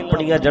ਪਹਿਲਾਂ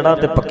ਆਪਣੀਆਂ ਜੜਾਂ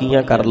ਤੇ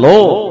ਪੱਕੀਆਂ ਕਰ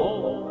ਲਓ।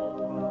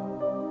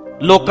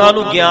 ਲੋਕਾਂ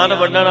ਨੂੰ ਗਿਆਨ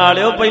ਵੰਡਣ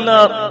ਵਾਲਿਓ ਪਹਿਲਾਂ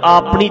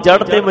ਆਪਣੀ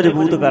ਜੜ ਤੇ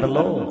ਮਜ਼ਬੂਤ ਕਰ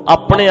ਲਓ।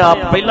 ਆਪਣੇ ਆਪ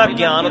ਪਹਿਲਾਂ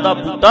ਗਿਆਨ ਦਾ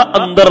ਬੂਟਾ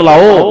ਅੰਦਰ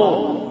ਲਾਓ,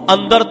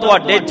 ਅੰਦਰ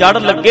ਤੁਹਾਡੇ ਜੜ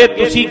ਲੱਗੇ,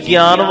 ਤੁਸੀਂ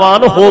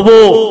ਗਿਆਨਵਾਨ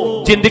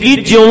ਹੋਵੋ, ਜ਼ਿੰਦਗੀ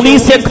ਜਿਉਣੀ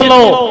ਸਿੱਖ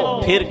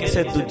ਲਓ, ਫਿਰ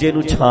ਕਿਸੇ ਦੂਜੇ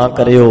ਨੂੰ ਛਾਂ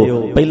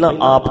ਕਰਿਓ। ਪਹਿਲਾਂ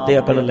ਆਪ ਤੇ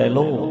ਅਕਲ ਲੈ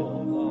ਲਓ,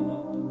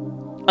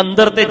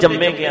 ਅੰਦਰ ਤੇ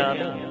ਜੰਮੇ ਗਿਆਨ।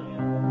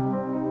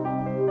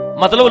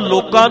 ਮਤਲਬ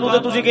ਲੋਕਾਂ ਨੂੰ ਤਾਂ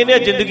ਤੁਸੀਂ ਕਹਿੰਦੇ ਆ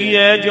ਜ਼ਿੰਦਗੀ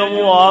ਐ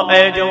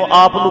ਜਿਉਂ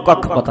ਆਪ ਨੂੰ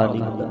ਕੱਖ ਪਤਾ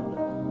ਨਹੀਂ ਹੁੰਦਾ।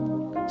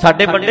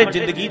 ਸਾਡੇ ਬੰਦੇ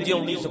ਜ਼ਿੰਦਗੀ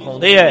ਜਿਉਣੀ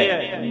ਸਿਖਾਉਂਦੇ ਐ।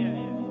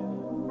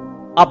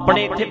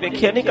 ਆਪਣੇ ਇੱਥੇ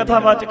ਵੇਖਿਆ ਨਹੀਂ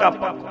ਕਥਾਵਾਚਕ,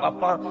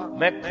 ਆਪਾਂ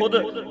ਮੈਂ ਖੁਦ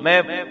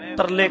ਮੈਂ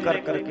ਤਰਲੇ ਕਰ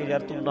ਕਰਕੇ ਯਾਰ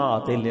ਤੂੰ ਨਹਾ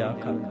ਤੇ ਲਿਆ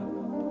ਕਰ,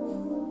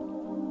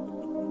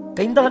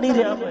 ਕਹਿੰਦਾ ਨਹੀਂ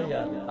ਰਿਹਾ ਮੈਂ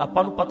ਯਾਰ,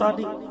 ਆਪਾਂ ਨੂੰ ਪਤਾ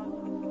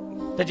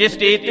ਨਹੀਂ। ਤੇ ਜੇ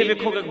ਸਟੇਜ ਤੇ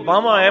ਵੇਖੋਗੇ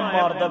ਬਾਹਾਂ ਐ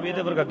ਮਾਰਦਾ ਵੀ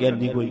ਇਹਦੇ ਵਰਗਾ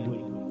ਗਿਆਨੀ ਕੋਈ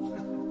ਨਹੀਂ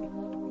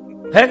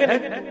ਹੈ ਕਿ ਨਹੀਂ।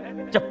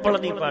 ਚੱਪਲ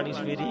ਨਹੀਂ ਪਾਣੀ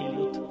ਸਵੇਰੇ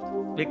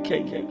ਵੇਖਿਆ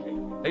ਹੀ,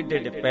 ਐਡੇ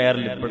ਐਡੇ ਪੈਰ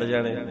ਲਿਪੜ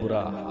ਜਾਣੇ,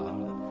 ਬੁਰਾ ਹਾਲ।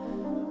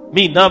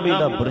 ਮਹੀਨਾ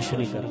ਬੁਰਸ਼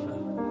ਨਹੀਂ ਕਰਨਾ,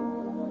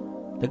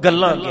 ਤੇ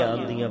ਗੱਲਾਂ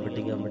ਗਿਆਨ ਦੀਆਂ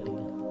ਵੱਡੀਆਂ ਵੱਡੀਆਂ,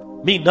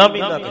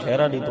 ਮਹੀਨਾ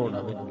ਕਸ਼ਹਿਰਾ ਨਹੀਂ ਧੋਣਾ।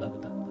 ਮੈਨੂੰ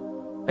ਲੱਗਦਾ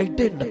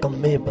ਐਡੇ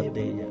ਨਕੰਮੇ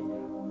ਬੰਦੇ ਆ,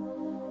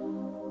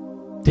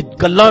 ਤੇ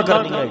ਗੱਲਾਂ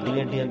ਕਰਨੀਆਂ ਐਡੀਆਂ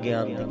ਐਡੀਆਂ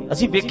ਗਿਆਨ ਦੀਆਂ।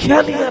 ਅਸੀਂ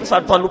ਵੇਖਿਆ ਨਹੀਂ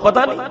ਯਾਰ, ਤੁਹਾਨੂੰ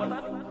ਪਤਾ ਨਹੀਂ।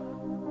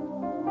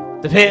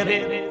 ਤੇ ਫਿਰ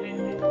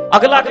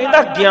ਅਗਲਾ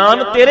ਕਹਿੰਦਾ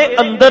ਗਿਆਨ ਤੇਰੇ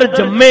ਅੰਦਰ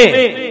ਜੰਮੇ,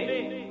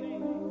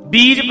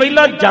 ਬੀਜ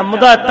ਪਹਿਲਾਂ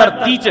ਜੰਮਦਾ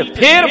ਧਰਤੀ 'ਚ,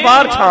 ਫੇਰ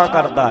ਬਾਹਰ ਛਾਂ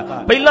ਕਰਦਾ।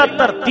 ਪਹਿਲਾਂ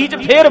ਧਰਤੀ 'ਚ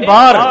ਫੇਰ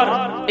ਬਾਹਰ,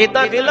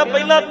 ਏਦਾਂ ਕਹਿੰਦਾ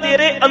ਪਹਿਲਾਂ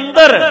ਤੇਰੇ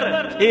ਅੰਦਰ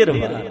ਫੇਰ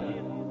ਬਾਹਰ।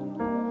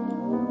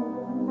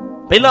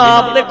 ਪਹਿਲਾਂ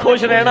ਆਪ ਨੇ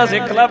ਖੁਸ਼ ਰਹਿਣਾ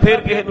ਸਿੱਖ ਲਾ, ਫਿਰ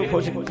ਕਿਸੇ ਨੂੰ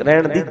ਖੁਸ਼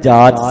ਰਹਿਣ ਦੀ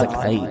ਜਾਚ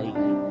ਸਿਖਾਈ।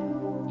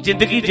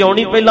 ਜ਼ਿੰਦਗੀ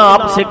ਜਿਉਣੀ ਪਹਿਲਾਂ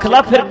ਆਪ ਸਿੱਖ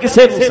ਲਾ, ਫਿਰ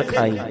ਕਿਸੇ ਨੂੰ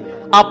ਸਿਖਾਈ।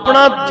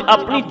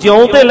 ਆਪਣੀ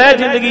ਜਿਉਂ ਤੇ ਲੈ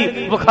ਜ਼ਿੰਦਗੀ,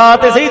 ਵਿਖਾ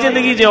ਤੇ ਸਹੀ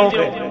ਜ਼ਿੰਦਗੀ ਜਿਉਂ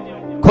ਕੇ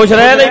ਖੁਸ਼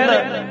ਰਹਿ ਲੈਂਦਾ।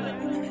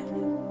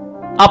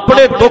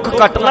 ਆਪਣੇ ਦੁੱਖ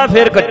ਕੱਟ ਲਾ,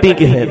 ਫਿਰ ਕੱਟੀ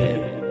ਕਿਸੇ ਦੇ,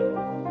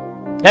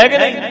 ਹੈ ਕਿ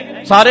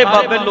ਨਹੀਂ। ਸਾਰੇ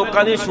ਬਾਬੇ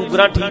ਲੋਕਾਂ ਦੀਆਂ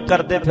ਸ਼ੂਗਰਾਂ ਠੀਕ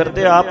ਕਰਦੇ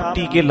ਫਿਰਦੇ, ਆਪ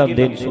ਟੀਕੇ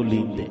ਲਾਉਂਦੇ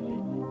ਇਨਸੂਲਿਨ ਦੇ,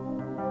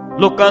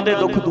 ਲੋਕਾਂ ਦੇ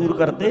ਦੁੱਖ ਦੂਰ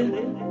ਕਰਦੇ।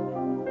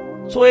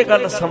 ਸੋ ਇਹ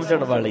ਗੱਲ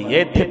ਸਮਝਣ ਵਾਲੀ ਹੈ।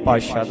 ਇੱਥੇ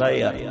ਪਾਤਸ਼ਾਹ ਦਾ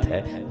ਇਹ ਅਰਥ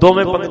ਹੈ।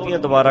 ਦੋਵੇਂ ਪੰਕਤੀਆਂ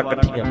ਦੁਬਾਰਾ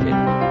ਇਕੱਠੀਆਂ ਫੇਰ।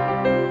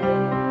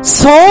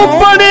 ਸੋ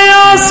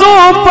ਪੜਿਆ ਸੋ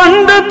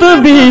ਪੰਡਤ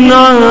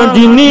ਬਿਨਾ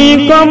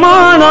ਜਿਨੀ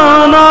ਕਮਾਣਾ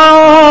ਨਾ,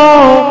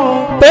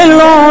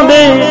 ਪਹਿਲੋਂ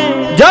ਦੇ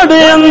जड़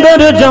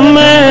अंदर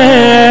जम्मे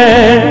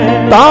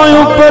तां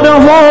उपर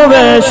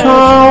होवे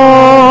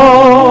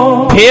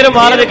छाओ। फिर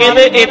महाराज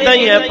कहते इदां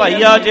ही है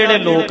भाई, आ जेड़े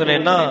लोग ने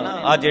ना,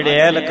 आ जेड़े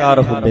एहलकार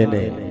हुंदे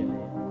ने,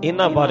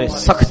 इन्हां बारे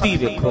सख्ती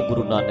देखो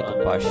गुरु नानक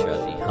पातशाह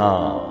दी।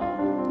 हाँ,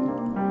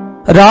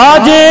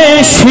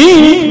 राजेशी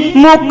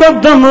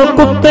मुकदम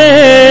कुत्ते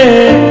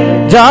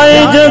जाए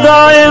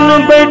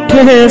जगायन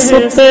बैठे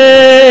सुते।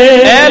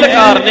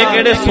 एहलकार ने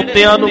किहड़े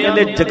सुत्तियां नूं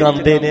कहंदे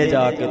जगांदे ने,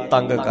 जाके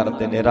तंग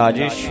करदे ने।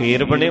 राजे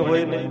शेर बने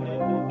हुए ने,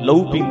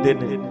 लहू पींदे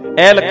ने,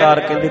 एहलकार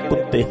कहंदे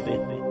कुत्ते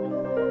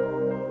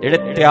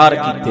ਜਿਹੜੇ ਤਿਆਰ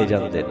ਕੀਤੇ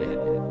ਜਾਂਦੇ ਨੇ।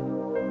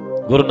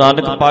 ਗੁਰੂ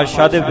ਨਾਨਕ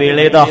ਪਾਤਸ਼ਾਹ ਦੇ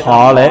ਵੇਲੇ ਦਾ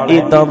ਹਾਲ ਹੈ,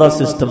 ਇਦਾਂ ਦਾ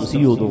ਸਿਸਟਮ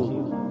ਸੀ ਉਦੋਂ।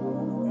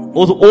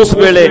 ਉਸ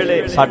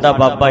ਵੇਲੇ ਸਾਡਾ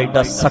ਬਾਬਾ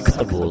ਏਡਾ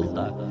ਸਖਤ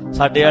ਬੋਲਦਾ,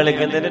 ਸਾਡੇ ਵਾਲੇ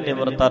ਕਹਿੰਦੇ ਨੇ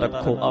ਨਿਮਰਤਾ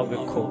ਰੱਖੋ। ਆ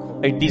ਵੇਖੋ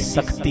ਐਡੀ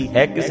ਸਖਤੀ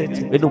ਹੈ ਕਿਸੇ ਚ।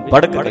 ਇਹਨੂੰ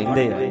ਬੜਕ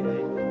ਕਹਿੰਦੇ ਆ,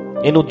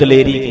 ਇਹਨੂੰ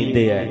ਦਲੇਰੀ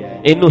ਕਹਿੰਦੇ ਆ,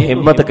 ਇਹਨੂੰ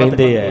ਹਿੰਮਤ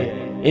ਕਹਿੰਦੇ ਆ,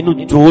 ਇਹਨੂੰ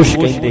ਜੋਸ਼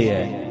ਕਹਿੰਦੇ ਆ,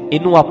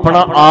 ਇਹਨੂੰ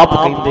ਆਪਣਾ ਆਪ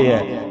ਕਹਿੰਦੇ ਆ,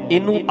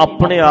 ਇਹਨੂੰ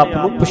ਆਪਣੇ ਆਪ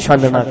ਨੂੰ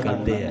ਪਛਾਣਨਾ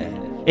ਕਹਿੰਦੇ ਆ,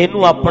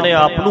 ਇਹਨੂੰ ਆਪਣੇ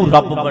ਆਪ ਨੂੰ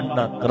ਰੱਬ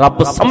ਮੰਨਣਾ,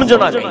 ਰੱਬ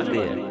ਸਮਝਣਾ ਕਹਿੰਦੇ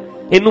ਆ,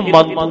 ਇਹਨੂੰ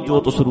ਮਨ ਤੋਂ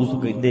ਜੋਤ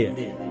ਸਰੂਪ ਕਹਿੰਦੇ ਆ।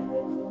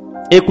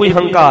 ਇਹ ਕੋਈ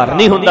ਹੰਕਾਰ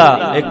ਨਹੀਂ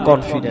ਹੁੰਦਾ, ਇੱਕ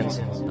ਕੌਨਫੀਡੈਂਸ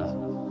ਹੁੰਦਾ।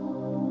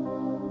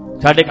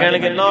 ਸਾਡੇ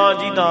ਕਹਿਣਗੇ ਨਾ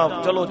ਜੀ ਨਾ,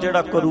 ਚਲੋ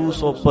ਜਿਹੜਾ ਕਰੂ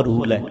ਸੋ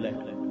ਭਰੂ ਲੈ।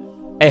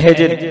 ਇਹੋ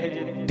ਜਿਹੇ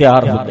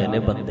ਤਿਆਰ ਹੁੰਦੇ ਨੇ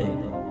ਬੰਦੇ।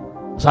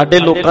 ਸਾਡੇ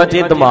ਲੋਕਾਂ 'ਚ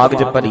ਇਹ ਦਿਮਾਗ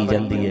 'ਚ ਭਰੀ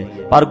ਜਾਂਦੀ ਹੈ,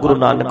 ਪਰ ਗੁਰੂ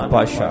ਨਾਨਕ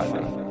ਪਾਤਸ਼ਾਹ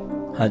ਨੇ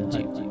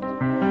ਹਾਂਜੀ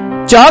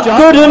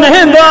ਚਾਕਰ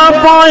ਨਹਿੰਦਾ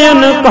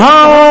ਪਾਇਨ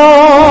ਖਾਓ,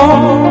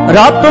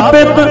 ਰੱਤ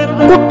ਪਿੱਤ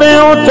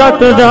ਕੁੱਤਿਓ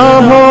ਚੱਟ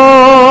ਜਾਹੋ।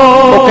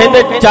 ਉਹ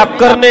ਕਹਿੰਦੇ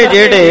ਚਾਕਰ ਨੇ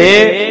ਜਿਹੜੇ,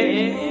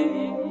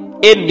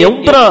 ਇਹ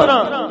ਨਿਉਂਦਰਾਂ,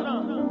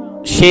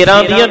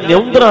 ਸ਼ੇਰਾਂ ਦੀਆਂ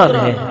ਨਿਉਂਦਰਾਂ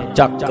ਨੇ।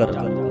 ਚਾਕਰ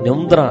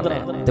ਨਿਉਂਦਰਾਂ ਨੇ,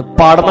 ਤੇ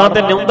ਪਾੜਨਾ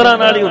ਤੇ ਨਿਉਂਦਰਾਂ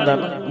ਨਾਲ ਹੀ ਹੁੰਦਾ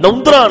ਨਾ,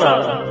 ਨੌਂਦਰਾਂ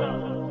ਨਾਲ।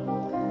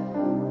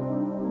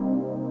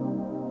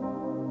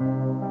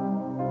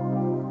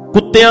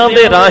 ਕੁੱਤਿਆਂ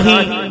ਦੇ ਰਾਹੀਂ,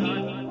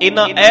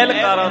 ਇਹਨਾਂ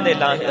ਅਹਿਲਕਾਰਾਂ ਦੇ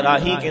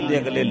ਰਾਹੀਂ ਕਹਿੰਦੇ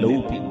ਅਗਲੇ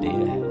ਲਹੂ ਪੀਂਦੇ ਆ,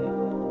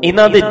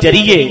 ਇਹਨਾਂ ਦੇ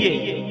ਜਰੀਏ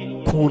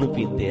ਖੂਨ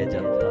ਪੀਂਦੇ ਆ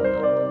ਜਨਤਾ ਦਾ,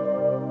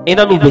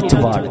 ਇਹਨਾਂ ਨੂੰ ਵਿੱਚ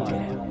ਵਾੜ ਕੇ।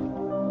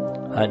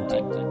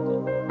 ਹਾਂਜੀ,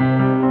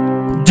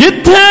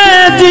 ਜਿੱਥੇ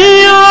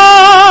ਜੀਆ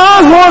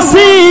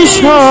ਹੋਸੀ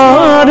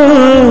ਸ਼ਾਰ,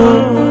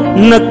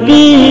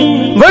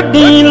 ਨੱਕੀ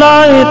ਵੱਡੀ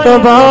ਲਾਏ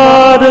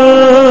ਤਬਾਰ।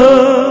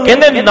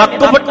 ਕਹਿੰਦੇ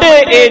ਨੱਕ ਵੱਡੇ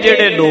ਇਹ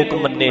ਜਿਹੜੇ ਲੋਕ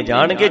ਮੰਨੇ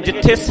ਜਾਣਗੇ,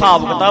 ਜਿੱਥੇ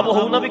ਹਿਸਾਬ ਕਿਤਾਬ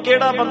ਹੋਊ ਨਾ ਵੀ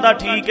ਕਿਹੜਾ ਬੰਦਾ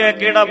ਠੀਕ ਹੈ,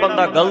 ਕਿਹੜਾ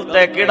ਬੰਦਾ ਗਲਤ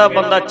ਹੈ, ਕਿਹੜਾ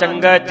ਬੰਦਾ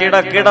ਚੰਗਾ ਹੈ,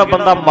 ਕਿਹੜਾ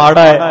ਬੰਦਾ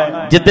ਮਾੜਾ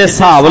ਹੈ। ਜਿੱਦੇ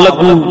ਹਿਸਾਬ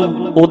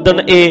ਲੱਗੂ ਉਦਣ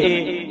ਇਹ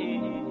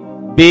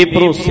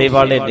ਬੇਭਰੋਸੇ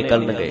ਵਾਲੇ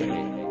ਨਿਕਲਣਗੇ,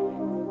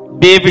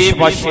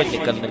 ਬੇਵਿਸ਼ਵਾਸੀ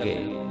ਨਿਕਲਣਗੇ।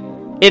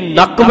 ਇਹ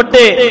ਨੱਕ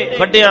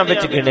ਵੱਡਿਆਂ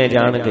ਵਿੱਚ ਗਿਣੇ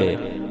ਜਾਣਗੇ।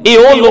 ਇਹ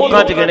ਉਹ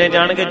ਲੋਕਾਂ 'ਚ ਗਿਣੇ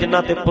ਜਾਣਗੇ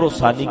ਜਿਨ੍ਹਾਂ ਤੇ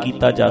ਭਰੋਸਾ ਨਹੀਂ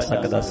ਕੀਤਾ ਜਾ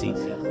ਸਕਦਾ ਸੀ।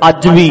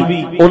 ਅੱਜ ਵੀ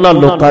ਉਹਨਾਂ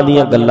ਲੋਕਾਂ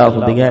ਦੀਆਂ ਗੱਲਾਂ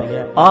ਹੁੰਦੀਆਂ।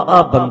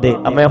 ਆ ਬੰਦੇ,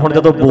 ਮੈਂ ਹੁਣ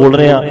ਜਦੋਂ ਬੋਲ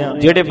ਰਿਹਾ,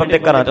 ਜਿਹੜੇ ਬੰਦੇ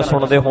ਘਰਾਂ 'ਚ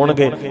ਸੁਣਦੇ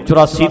ਹੋਣਗੇ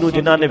 84 ਨੂੰ,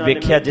 ਜਿਨ੍ਹਾਂ ਨੇ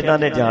ਵੇਖਿਆ, ਜਿਨ੍ਹਾਂ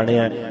ਨੇ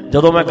ਜਾਣਿਆ,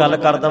 ਜਦੋਂ ਮੈਂ ਗੱਲ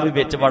ਕਰਦਾ ਵੀ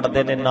ਵਿੱਚ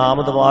ਵੜਦੇ ਨੇ,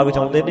 ਨਾਮ ਦਿਮਾਗ 'ਚ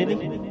ਆਉਂਦੇ ਨੇ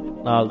ਨਹੀਂ,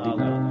 ਨਾਲ ਦੀ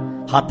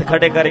ਹੱਥ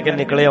ਖੜੇ ਕਰਕੇ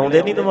ਨਿਕਲੇ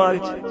ਆਉਂਦੇ ਨਹੀਂ ਦਿਮਾਗ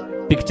 'ਚ,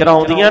 ਪਿਕਚਰਾਂ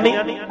ਆਉਂਦੀਆਂ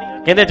ਨਹੀਂ।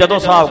 ਕਹਿੰਦੇ ਜਦੋਂ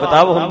ਹਿਸਾਬ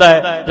ਕਿਤਾਬ ਹੁੰਦਾ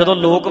ਹੈ, ਜਦੋਂ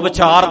ਲੋਕ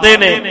ਵਿਚਾਰਦੇ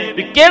ਨੇ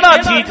ਵੀ ਕਿਹੜਾ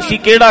ਠੀਕ ਸੀ,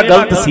 ਕਿਹੜਾ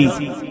ਗਲਤ ਸੀ,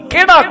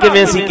 ਕਿਹੜਾ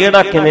ਕਿਵੇਂ ਸੀ,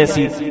 ਕਿਹੜਾ ਕਿਵੇਂ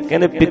ਸੀ,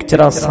 ਕਹਿੰਦੇ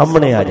ਪਿਕਚਰਾਂ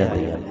ਸਾਹਮਣੇ ਆ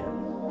ਜਾਂਦੀਆਂ ਨੇ।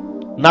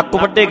 ਨੱਕ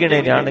ਵੱਡੇ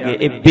ਗਿਣੇ ਜਾਣਗੇ,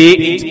 ਇਹ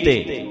ਬੇਇੱਜ਼ਤੇ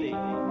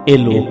ਇਹ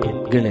ਲੋਕ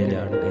ਗਿਣੇ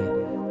ਜਾਣਗੇ।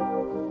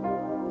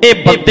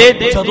 ਇਹ ਬੰਦੇ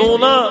ਜਦੋਂ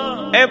ਨਾ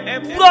ਇਹ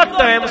ਪੂਰਾ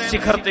ਟਾਈਮ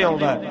ਸਿਖਰ ਤੇ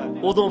ਆਉਂਦਾ,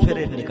 ਉਦੋਂ ਫਿਰ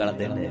ਇਹ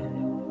ਨਿਕਲਦੇ ਨੇ।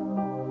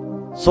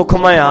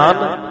 ਸੁਖਮयान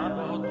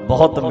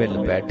ਬਹੁਤ ਮਿਲ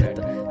ਬੈਠਤ,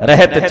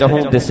 ਰਹਿਤ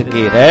ਚਹੂੰ ਦਿਸ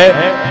ਕੇ ਰਹਿ,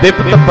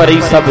 ਵਿਪਤ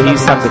ਭਰੀ ਸਭ ਹੀ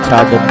ਸੰਗ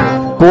ਛਾੜਤ,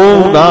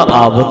 ਕੋ ਨਾ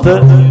ਆਵਤ।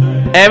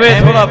 ਐਵੇਂ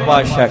ਥੋੜਾ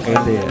ਪਾਤਸ਼ਾਹ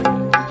ਕਹਿੰਦੇ ਆ।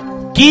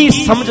 ਕੀ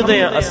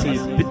ਸਮਝਦੇ ਆ ਅਸੀਂ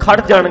ਵੀ ਖੜ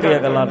ਜਾਣਗੇ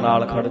ਅਗਲਾ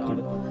ਨਾਲ ਖੜ ਜੂ।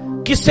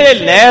 ਕਿਸੇ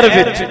ਲਹਿਰ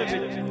ਵਿੱਚ,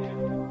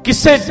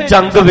 ਕਿਸੇ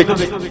ਜੰਗ ਵਿੱਚ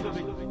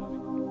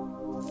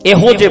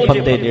ਇਹੋ ਜਿਹੇ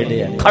ਬੰਦੇ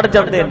ਜਿਹੜੇ ਆ ਖੜ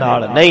ਜਾਂਦੇ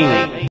ਨਾਲ, ਨਹੀਂ।